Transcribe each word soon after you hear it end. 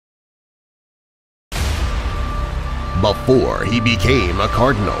before he became a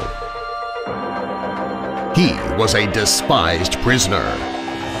cardinal. He was a despised prisoner.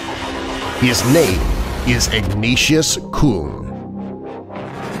 His name is Ignatius Kung.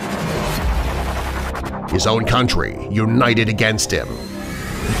 His own country united against him.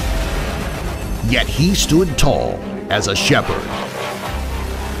 Yet he stood tall as a shepherd.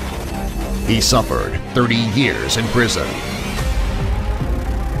 He suffered 30 years in prison.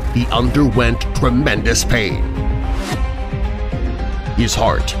 He underwent tremendous pain. His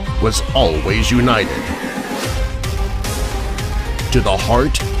heart was always united. To the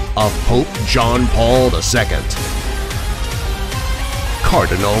heart of Pope John Paul II,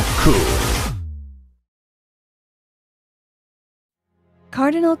 Cardinal Kung.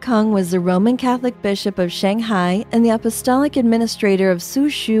 Cardinal Kung was the Roman Catholic Bishop of Shanghai and the Apostolic Administrator of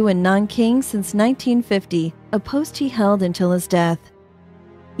Souchou and Nanking since 1950, a post he held until his death.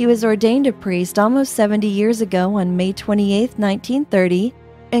 He was ordained a priest almost 70 years ago on May 28, 1930,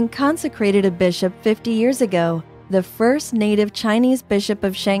 and consecrated a bishop 50 years ago, the first native Chinese Bishop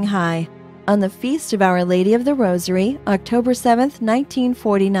of Shanghai, on the Feast of Our Lady of the Rosary, October 7,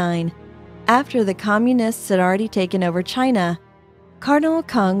 1949, after the Communists had already taken over China. Cardinal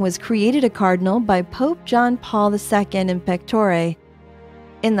Kung was created a cardinal by Pope John Paul II in pectore.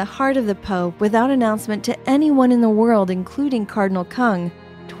 In the heart of the Pope, without announcement to anyone in the world, including Cardinal Kung,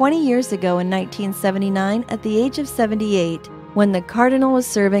 20 years ago in 1979 at the age of 78, when the cardinal was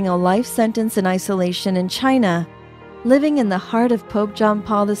serving a life sentence in isolation in China. Living in the heart of Pope John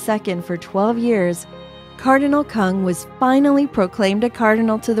Paul II for 12 years, Cardinal Kung was finally proclaimed a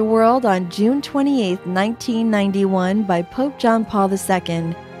cardinal to the world on June 28, 1991 by Pope John Paul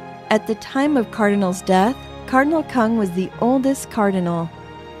II. At the time of Cardinal's death, Cardinal Kung was the oldest cardinal.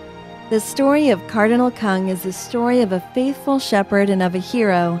 The story of Cardinal Kung is the story of a faithful shepherd and of a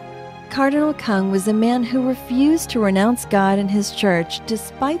hero. Cardinal Kung was a man who refused to renounce God and his church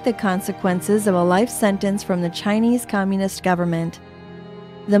despite the consequences of a life sentence from the Chinese Communist government.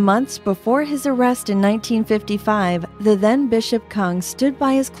 The months before his arrest in 1955, the then Bishop Kung stood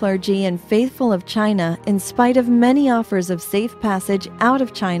by his clergy and faithful of China in spite of many offers of safe passage out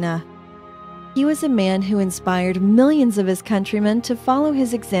of China. He was a man who inspired millions of his countrymen to follow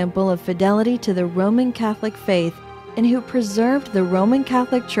his example of fidelity to the Roman Catholic faith and who preserved the Roman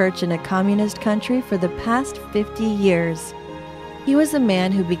Catholic Church in a communist country for the past 50 years. He was a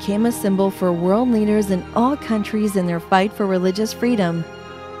man who became a symbol for world leaders in all countries in their fight for religious freedom.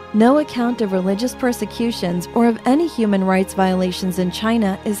 No account of religious persecutions or of any human rights violations in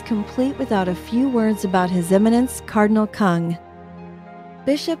China is complete without a few words about His Eminence Cardinal Kung.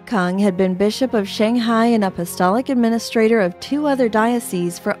 Bishop Kung had been Bishop of Shanghai and Apostolic Administrator of 2 other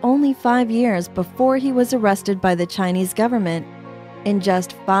dioceses for only 5 years before he was arrested by the Chinese government. In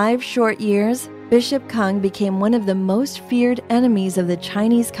just 5 short years, Bishop Kung became one of the most feared enemies of the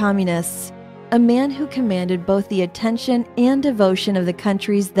Chinese Communists, a man who commanded both the attention and devotion of the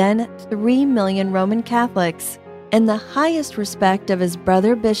country's then 3 million Roman Catholics, and the highest respect of his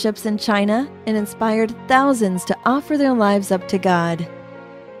brother bishops in China, and inspired thousands to offer their lives up to God.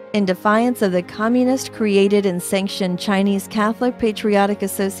 In defiance of the communist-created and sanctioned Chinese Catholic Patriotic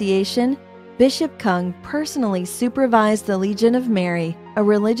Association, Bishop Kung personally supervised the Legion of Mary, a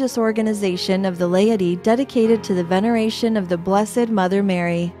religious organization of the laity dedicated to the veneration of the Blessed Mother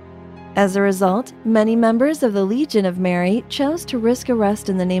Mary. As a result, many members of the Legion of Mary chose to risk arrest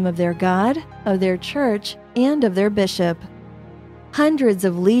in the name of their God, of their church, and of their bishop. Hundreds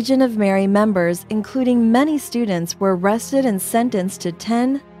of Legion of Mary members, including many students, were arrested and sentenced to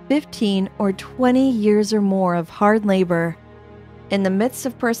 10, 15, or 20 years or more of hard labor. In the midst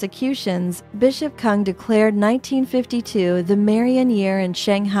of persecutions, Bishop Kung declared 1952 the Marian Year in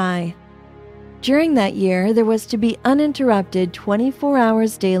Shanghai. During that year, there was to be uninterrupted 24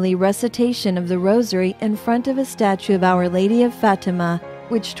 hours daily recitation of the Rosary in front of a statue of Our Lady of Fatima,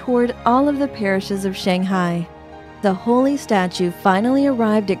 which toured all of the parishes of Shanghai. The holy statue finally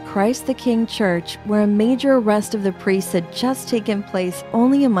arrived at Christ the King Church, where a major arrest of the priests had just taken place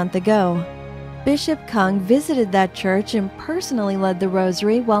only a month ago. Bishop Kung visited that church and personally led the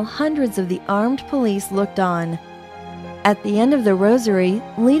Rosary while hundreds of the armed police looked on. At the end of the Rosary,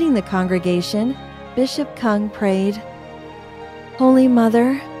 leading the congregation, Bishop Kung prayed, "Holy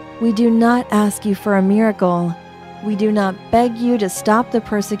Mother, we do not ask you for a miracle. We do not beg you to stop the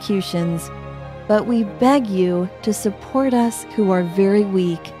persecutions, but we beg you to support us who are very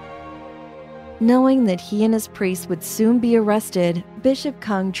weak." Knowing that he and his priests would soon be arrested, Bishop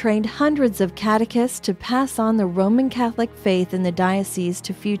Kung trained hundreds of catechists to pass on the Roman Catholic faith in the diocese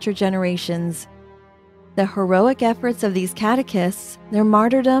to future generations. The heroic efforts of these catechists, their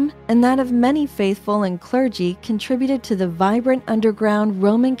martyrdom, and that of many faithful and clergy contributed to the vibrant underground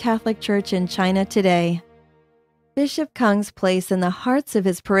Roman Catholic Church in China today. Bishop Kung's place in the hearts of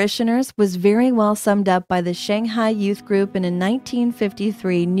his parishioners was very well summed up by the Shanghai Youth Group in a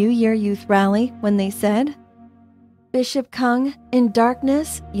 1953 New Year Youth Rally when they said, "Bishop Kung, in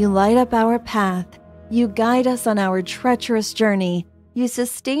darkness you light up our path. You guide us on our treacherous journey. You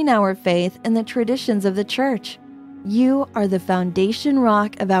sustain our faith and the traditions of the Church. You are the foundation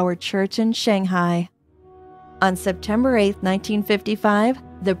rock of our Church in Shanghai." On September 8, 1955,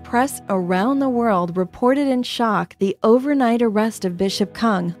 the press around the world reported in shock the overnight arrest of Bishop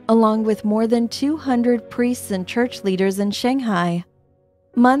Kung, along with more than 200 priests and church leaders in Shanghai.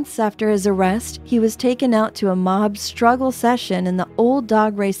 Months after his arrest, he was taken out to a mob struggle session in the old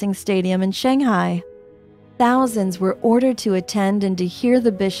dog racing stadium in Shanghai. Thousands were ordered to attend and to hear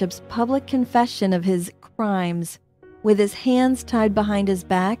the bishop's public confession of his crimes. With his hands tied behind his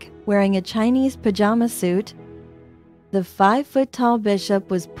back, wearing a Chinese pajama suit, the 5-foot-tall bishop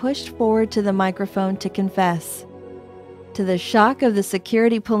was pushed forward to the microphone to confess. To the shock of the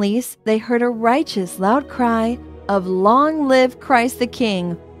security police, they heard a righteous, loud cry of "Long live Christ the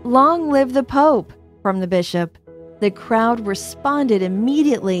King! Long live the Pope!" from the bishop. The crowd responded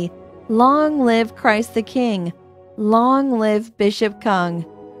immediately, "Long live Christ the King! Long live Bishop Kung!"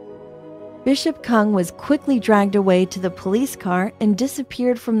 Bishop Kung was quickly dragged away to the police car and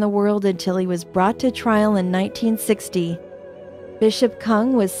disappeared from the world until he was brought to trial in 1960. Bishop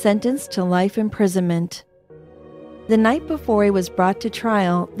Kung was sentenced to life imprisonment. The night before he was brought to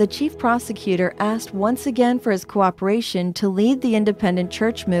trial, the chief prosecutor asked once again for his cooperation to lead the independent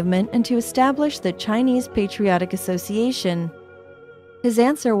church movement and to establish the Chinese Patriotic Association. His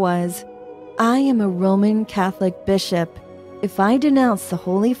answer was, "I am a Roman Catholic bishop. If I denounce the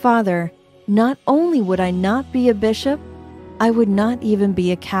Holy Father, not only would I not be a bishop, I would not even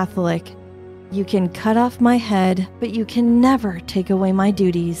be a Catholic. You can cut off my head, but you can never take away my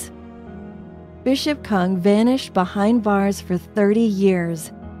duties." Bishop Kung vanished behind bars for 30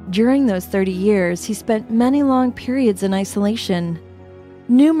 years. During those 30 years, he spent many long periods in isolation.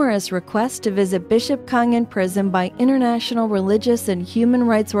 Numerous requests to visit Bishop Kung in prison by international religious and human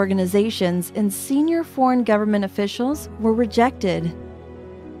rights organizations and senior foreign government officials were rejected.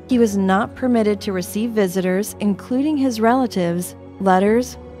 He was not permitted to receive visitors, including his relatives,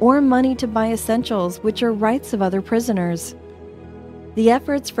 letters, or money to buy essentials, which are rights of other prisoners. The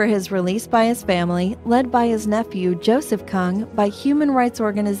efforts for his release by his family, led by his nephew Joseph Kung, by human rights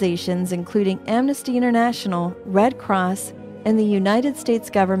organizations including Amnesty International, Red Cross, and the United States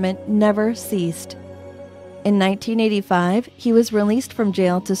government never ceased. In 1985, he was released from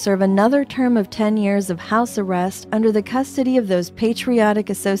jail to serve another term of 10 years of house arrest under the custody of those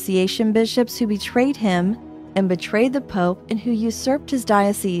Patriotic Association bishops who betrayed him and betrayed the Pope and who usurped his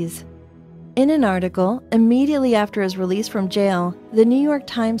diocese. In an article, immediately after his release from jail, the New York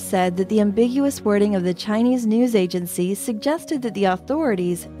Times said that the ambiguous wording of the Chinese news agency suggested that the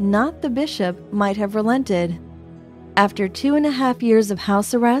authorities, not the bishop, might have relented. After 2.5 years of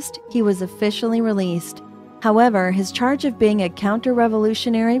house arrest, he was officially released. However, his charge of being a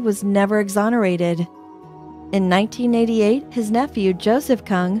counter-revolutionary was never exonerated. In 1988, his nephew Joseph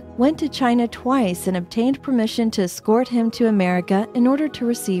Kung went to China twice and obtained permission to escort him to America in order to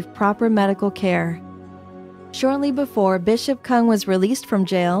receive proper medical care. Shortly before Bishop Kung was released from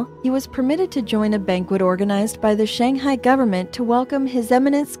jail, he was permitted to join a banquet organized by the Shanghai government to welcome His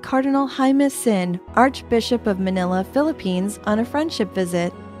Eminence Cardinal Kung, Archbishop of Manila, Philippines, on a friendship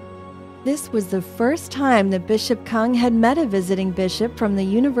visit. This was the first time that Bishop Kung had met a visiting bishop from the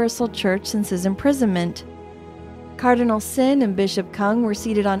Universal Church since his imprisonment. Cardinal Sin and Bishop Kung were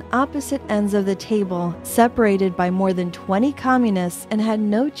seated on opposite ends of the table, separated by more than 20 communists, and had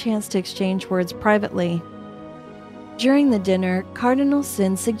no chance to exchange words privately. During the dinner, Cardinal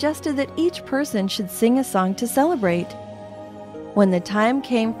Sin suggested that each person should sing a song to celebrate. When the time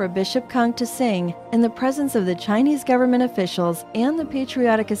came for Bishop Kung to sing, in the presence of the Chinese government officials and the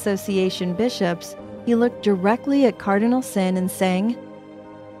Patriotic Association bishops, he looked directly at Cardinal Sin and sang,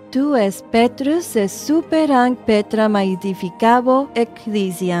 "Tu es Petrus et superang Petram aedificabo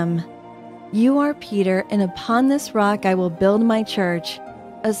ecclesiam." You are Peter, and upon this rock I will build my church,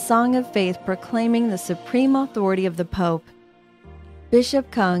 a song of faith proclaiming the supreme authority of the Pope.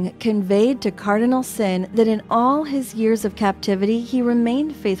 Bishop Kung conveyed to Cardinal Sin that in all his years of captivity he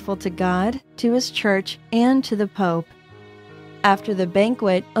remained faithful to God, to his church, and to the Pope. After the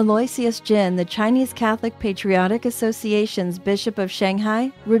banquet, Aloysius Jin, the Chinese Catholic Patriotic Association's Bishop of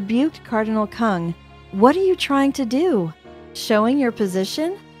Shanghai, rebuked Cardinal Kung. "What are you trying to do? Showing your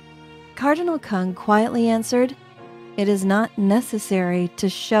position?" Cardinal Kung quietly answered, "It is not necessary to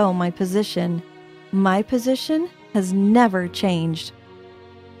show my position. My position has never changed."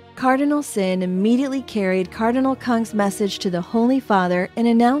 Cardinal Sin immediately carried Cardinal Kung's message to the Holy Father and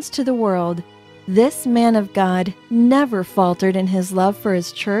announced to the world, this man of God never faltered in his love for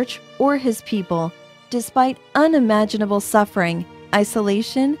his church or his people, despite unimaginable suffering,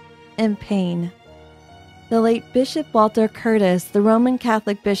 isolation, and pain. The late Bishop Walter Curtis, the Roman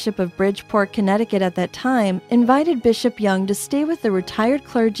Catholic Bishop of Bridgeport, Connecticut at that time, invited Bishop Young to stay with the retired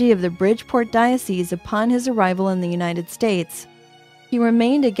clergy of the Bridgeport Diocese upon his arrival in the United States. He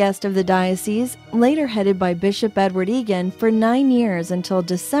remained a guest of the diocese, later headed by Bishop Edward Egan, for 9 years until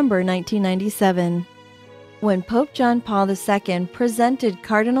December 1997. When Pope John Paul II presented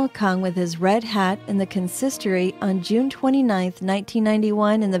Cardinal Kung with his red hat in the consistory on June 29,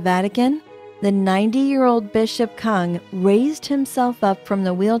 1991 in the Vatican, the 90-year-old Bishop Kung raised himself up from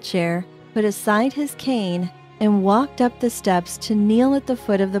the wheelchair, put aside his cane, and walked up the steps to kneel at the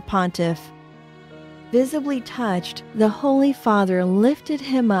foot of the pontiff. Visibly touched, the Holy Father lifted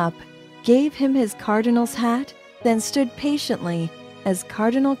him up, gave him his cardinal's hat, then stood patiently as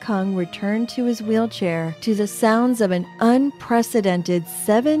Cardinal Kung returned to his wheelchair to the sounds of an unprecedented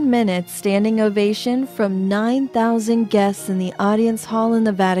 7-minute standing ovation from 9,000 guests in the audience hall in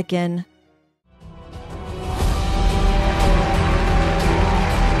the Vatican.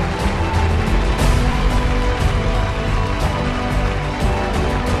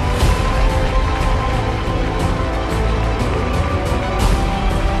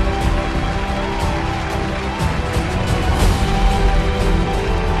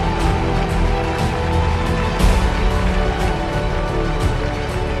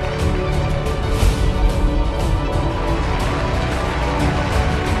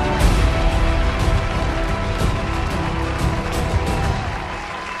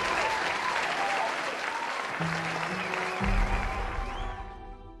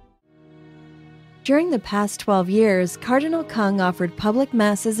 During the past 12 years, Cardinal Kung offered public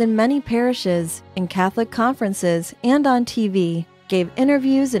masses in many parishes, in Catholic conferences, and on TV, gave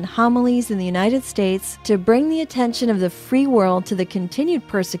interviews and homilies in the United States to bring the attention of the free world to the continued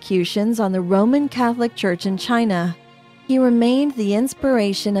persecutions on the Roman Catholic Church in China. He remained the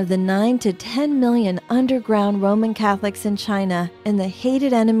inspiration of the 9 to 10 million underground Roman Catholics in China and the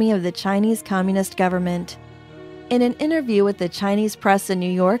hated enemy of the Chinese Communist government. In an interview with the Chinese press in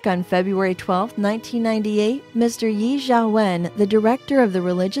New York on February 12, 1998, Mr. Yi Zhaowen, the director of the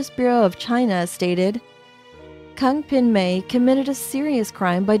Religious Bureau of China, stated, "Kung Pin Mei committed a serious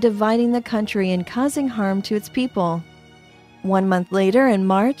crime by dividing the country and causing harm to its people." 1 month later, in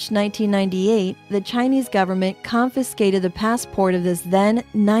March 1998, the Chinese government confiscated the passport of this then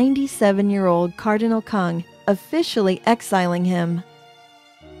 97-year-old Cardinal Kung, officially exiling him.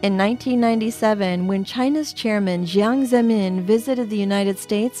 In 1997, when China's chairman Jiang Zemin visited the United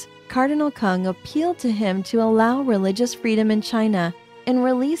States, Cardinal Kung appealed to him to allow religious freedom in China and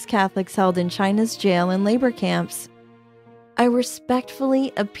release Catholics held in China's jail and labor camps. "I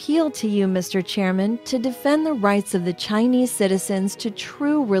respectfully appeal to you, Mr. Chairman, to defend the rights of the Chinese citizens to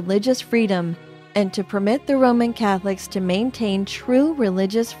true religious freedom and to permit the Roman Catholics to maintain true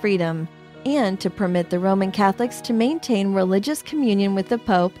religious freedom, and to permit the Roman Catholics to maintain religious communion with the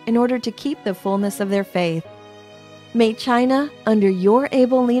Pope in order to keep the fullness of their faith. May China, under your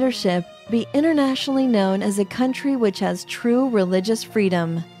able leadership, be internationally known as a country which has true religious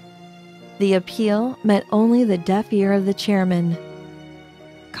freedom." The appeal met only the deaf ear of the chairman.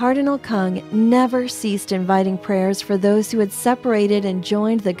 Cardinal Kung never ceased inviting prayers for those who had separated and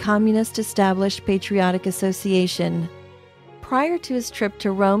joined the communist-established Patriotic Association. Prior to his trip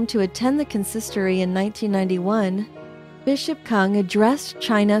to Rome to attend the consistory in 1991, Bishop Kung addressed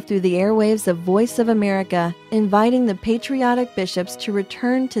China through the airwaves of Voice of America, inviting the patriotic bishops to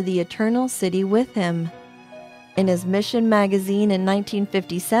return to the Eternal City with him. In his Mission magazine in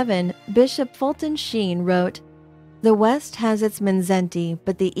 1957, Bishop Fulton Sheen wrote, "The West has its Minzenti,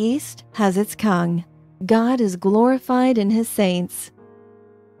 but the East has its Kung. God is glorified in his saints."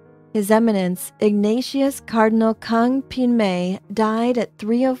 His Eminence Ignatius Cardinal Kung Pin Mei died at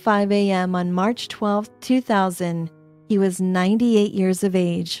 3:05 a.m. on March 12, 2000. He was 98 years of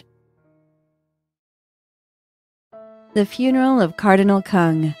age. The funeral of Cardinal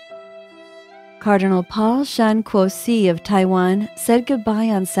Kung. Cardinal Paul Shan Kuo-si of Taiwan said goodbye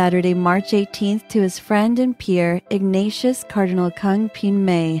on Saturday, March 18th to his friend and peer, Ignatius Cardinal Kung Pin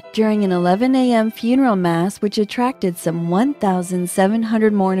Mei, during an 11 a.m. funeral mass which attracted some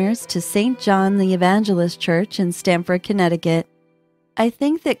 1,700 mourners to St. John the Evangelist Church in Stamford, Connecticut. I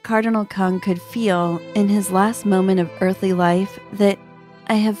think that Cardinal Kung could feel, in his last moment of earthly life, that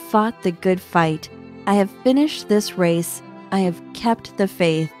I have fought the good fight. I have finished this race. I have kept the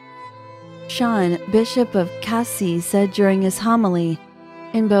faith. Shan, Bishop of Kasi, said during his homily,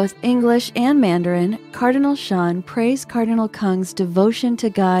 in both English and Mandarin, Cardinal Shan praised Cardinal Kung's devotion to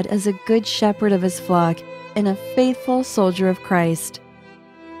God as a good shepherd of his flock and a faithful soldier of Christ.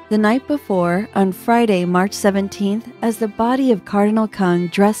 The night before, on Friday, March 17th, as the body of Cardinal Kung,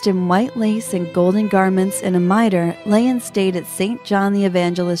 dressed in white lace and golden garments and a mitre, lay in state at St. John the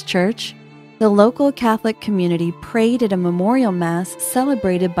Evangelist Church, the local Catholic community prayed at a memorial mass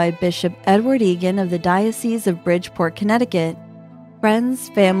celebrated by Bishop Edward Egan of the Diocese of Bridgeport, Connecticut. Friends,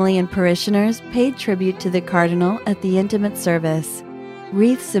 family, and parishioners paid tribute to the Cardinal at the intimate service.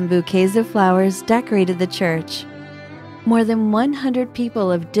 Wreaths and bouquets of flowers decorated the church. More than 100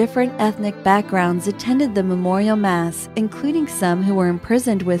 people of different ethnic backgrounds attended the memorial mass, including some who were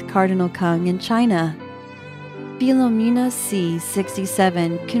imprisoned with Cardinal Kung in China. Philomena C.,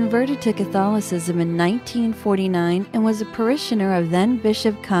 67, converted to Catholicism in 1949 and was a parishioner of then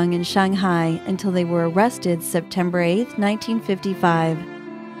Bishop Kung in Shanghai until they were arrested September 8, 1955.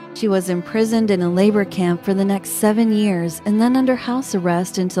 She was imprisoned in a labor camp for the next 7 years and then under house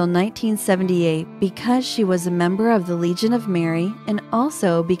arrest until 1978 because she was a member of the Legion of Mary and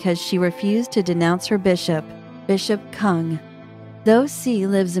also because she refused to denounce her bishop, Bishop Kung. Though C.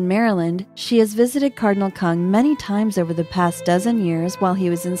 lives in Maryland, she has visited Cardinal Kung many times over the past dozen years while he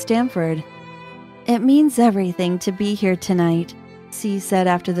was in Stamford. "It means everything to be here tonight," C. said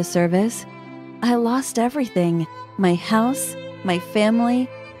after the service. "I lost everything, my house, my family.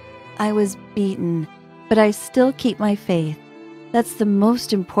 I was beaten, but I still keep my faith. That's the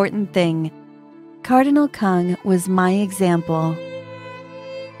most important thing. Cardinal Kung was my example."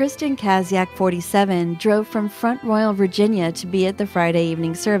 Kristen Kaziak, 47, drove from Front Royal, Virginia to be at the Friday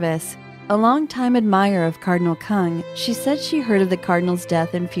evening service. A longtime admirer of Cardinal Kung, she said she heard of the Cardinal's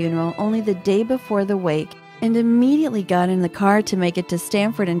death and funeral only the day before the wake and immediately got in the car to make it to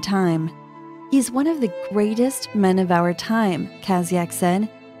Stamford in time. "He's one of the greatest men of our time," Kaziak said.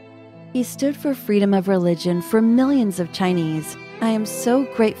 "He stood for freedom of religion for millions of Chinese. I am so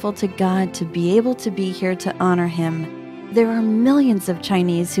grateful to God to be able to be here to honor him. There are millions of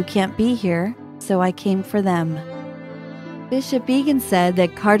Chinese who can't be here, so I came for them." Bishop Egan said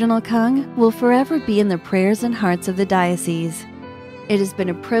that Cardinal Kung will forever be in the prayers and hearts of the diocese. "It has been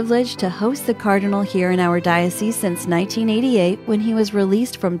a privilege to host the Cardinal here in our diocese since 1988 when he was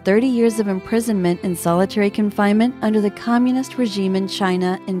released from 30 years of imprisonment in solitary confinement under the communist regime in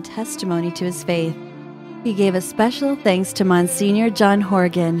China in testimony to his faith." He gave a special thanks to Monsignor John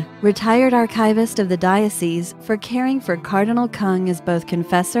Horgan, retired archivist of the diocese, for caring for Cardinal Kung as both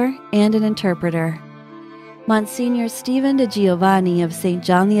confessor and an interpreter. Monsignor Stephen de Giovanni of St.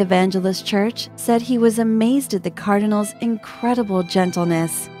 John the Evangelist Church said he was amazed at the Cardinal's incredible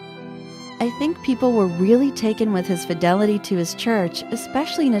gentleness. "I think people were really taken with his fidelity to his church,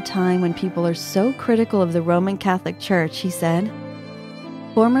 especially in a time when people are so critical of the Roman Catholic Church," he said.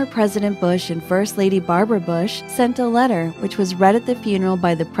 Former President Bush and First Lady Barbara Bush sent a letter which was read at the funeral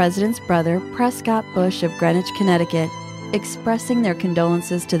by the president's brother, Prescott Bush of Greenwich, Connecticut, expressing their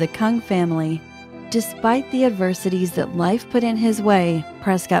condolences to the Kung family. "Despite the adversities that life put in his way,"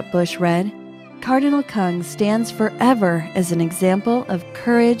 Prescott Bush read, "Cardinal Kung stands forever as an example of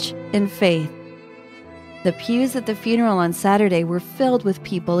courage and faith." The pews at the funeral on Saturday were filled with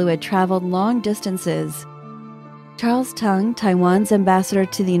people who had traveled long distances. Charles Tung, Taiwan's ambassador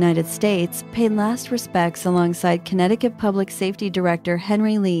to the United States, paid last respects alongside Connecticut Public Safety Director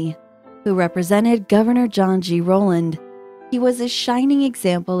Henry Lee, who represented Governor John G. Rowland. "He was a shining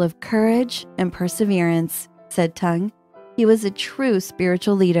example of courage and perseverance," said Tung. "He was a true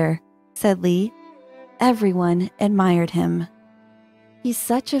spiritual leader," said Lee. "Everyone admired him." "He's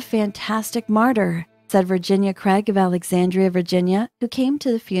such a fantastic martyr," said Virginia Craig of Alexandria, Virginia, who came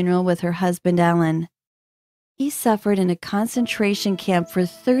to the funeral with her husband Alan. "He suffered in a concentration camp for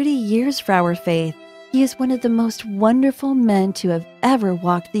 30 years for our faith. He is one of the most wonderful men to have ever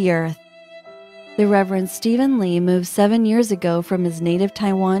walked the earth." The Reverend Stephen Lee moved 7 years ago from his native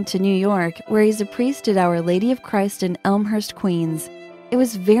Taiwan to New York, where he's a priest at Our Lady of Christ in Elmhurst, Queens. "It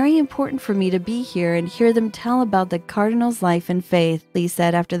was very important for me to be here and hear them tell about the Cardinal's life and faith," Lee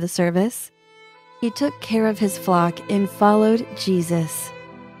said after the service. "He took care of his flock and followed Jesus."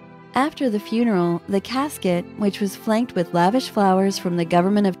 After the funeral, the casket, which was flanked with lavish flowers from the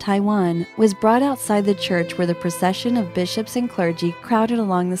government of Taiwan, was brought outside the church where the procession of bishops and clergy crowded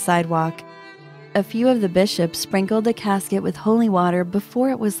along the sidewalk. A few of the bishops sprinkled the casket with holy water before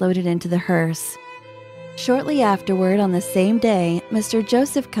it was loaded into the hearse. Shortly afterward, on the same day, Mr.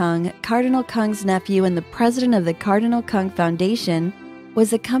 Joseph Kung, Cardinal Kung's nephew and the president of the Cardinal Kung Foundation,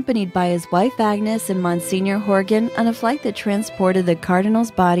 was accompanied by his wife Agnes and Monsignor Horgan on a flight that transported the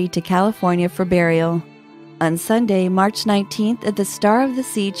Cardinal's body to California for burial. On Sunday, March 19th, at the Star of the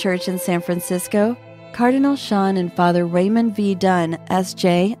Sea Church in San Francisco, Cardinal Sean and Father Raymond V. Dunn,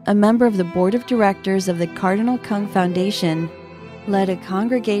 S.J., a member of the Board of Directors of the Cardinal Kung Foundation, led a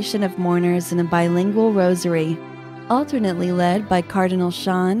congregation of mourners in a bilingual rosary, alternately led by Cardinal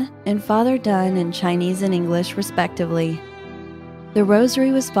Sean and Father Dunn in Chinese and English, respectively. The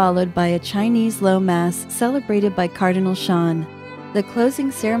rosary was followed by a Chinese Low Mass celebrated by Cardinal Sean. The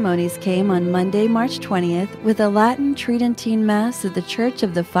closing ceremonies came on Monday, March 20th, with a Latin Tridentine Mass at the Church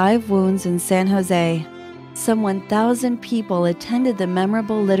of the Five Wounds in San Jose. Some 1,000 people attended the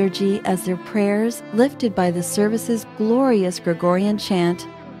memorable liturgy as their prayers, lifted by the service's glorious Gregorian chant,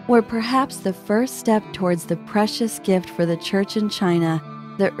 were perhaps the first step towards the precious gift for the Church in China,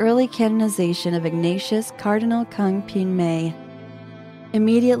 the early canonization of Ignatius Cardinal Kung Mei.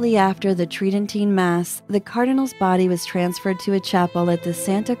 Immediately after the Tridentine Mass, the Cardinal's body was transferred to a chapel at the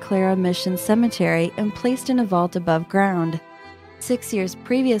Santa Clara Mission Cemetery and placed in a vault above ground. 6 years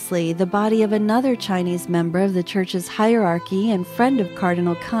previously, the body of another Chinese member of the Church's hierarchy and friend of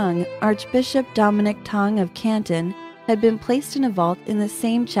Cardinal Kung, Archbishop Dominic Tong of Canton, had been placed in a vault in the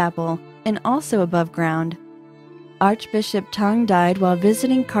same chapel and also above ground. Archbishop Tong died while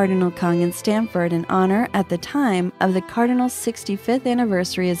visiting Cardinal Kung in Stamford in honor, at the time, of the Cardinal's 65th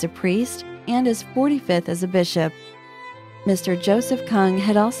anniversary as a priest and his 45th as a bishop. Mr. Joseph Kung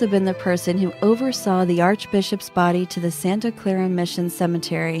had also been the person who oversaw the Archbishop's body to the Santa Clara Mission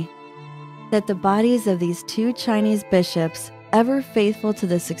Cemetery. That the bodies of these two Chinese bishops, ever faithful to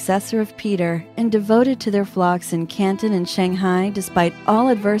the successor of Peter and devoted to their flocks in Canton and Shanghai despite all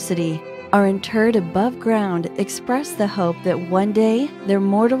adversity, are interred above ground, express the hope that one day their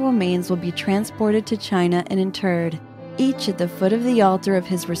mortal remains will be transported to China and interred, each at the foot of the altar of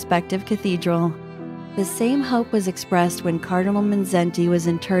his respective cathedral. The same hope was expressed when Cardinal Mindszenty was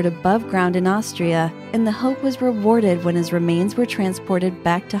interred above ground in Austria, and the hope was rewarded when his remains were transported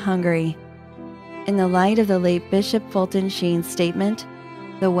back to Hungary. In the light of the late Bishop Fulton Sheen's statement,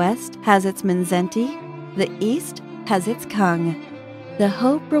 "The West has its Mindszenty, the East has its Kung." The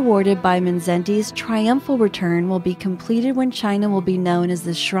hope rewarded by Mindszenty's triumphal return will be completed when China will be known as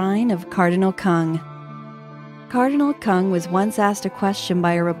the Shrine of Cardinal Kung. Cardinal Kung was once asked a question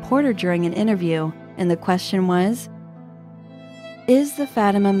by a reporter during an interview, and the question was, "Is the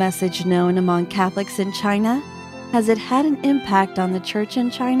Fatima message known among Catholics in China? Has it had an impact on the Church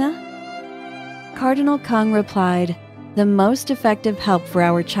in China?" Cardinal Kung replied, "The most effective help for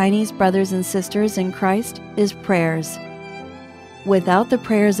our Chinese brothers and sisters in Christ is prayers. Without the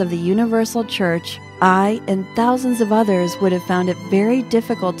prayers of the Universal Church, I and thousands of others would have found it very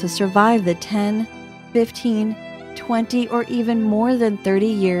difficult to survive the 10, 15, 20, or even more than 30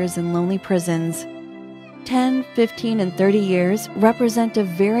 years in lonely prisons. 10, 15, and 30 years represent a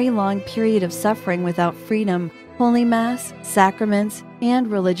very long period of suffering without freedom, Holy Mass, sacraments,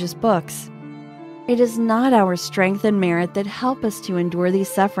 and religious books. It is not our strength and merit that help us to endure these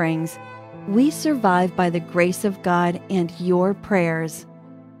sufferings. We survive by the grace of God and your prayers."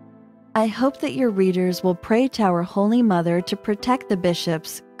 I hope that your readers will pray to our Holy Mother to protect the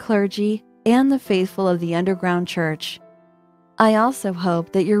bishops, clergy, and the faithful of the underground church. I also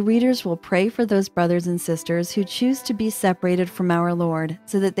hope that your readers will pray for those brothers and sisters who choose to be separated from our Lord,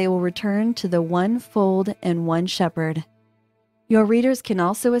 so that they will return to the one fold and one shepherd. Your readers can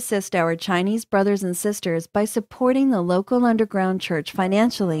also assist our Chinese brothers and sisters by supporting the local underground church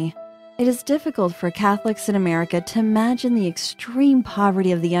financially. It is difficult for Catholics in America to imagine the extreme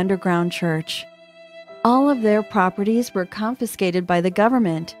poverty of the underground church. All of their properties were confiscated by the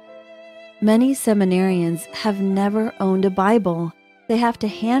government. Many seminarians have never owned a Bible. They have to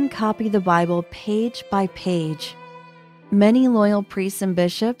hand copy the Bible page by page. Many loyal priests and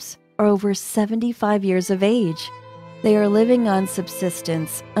bishops are over 75 years of age. They are living on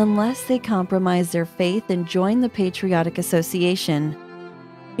subsistence unless they compromise their faith and join the Patriotic Association.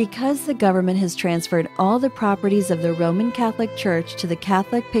 Because the government has transferred all the properties of the Roman Catholic Church to the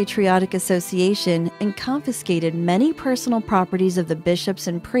Catholic Patriotic Association and confiscated many personal properties of the bishops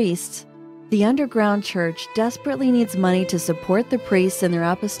and priests, the underground church desperately needs money to support the priests in their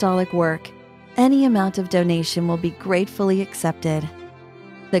apostolic work. Any amount of donation will be gratefully accepted.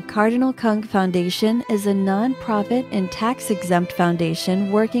 The Cardinal Kung Foundation is a non-profit and tax-exempt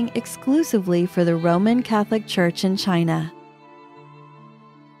foundation working exclusively for the Roman Catholic Church in China.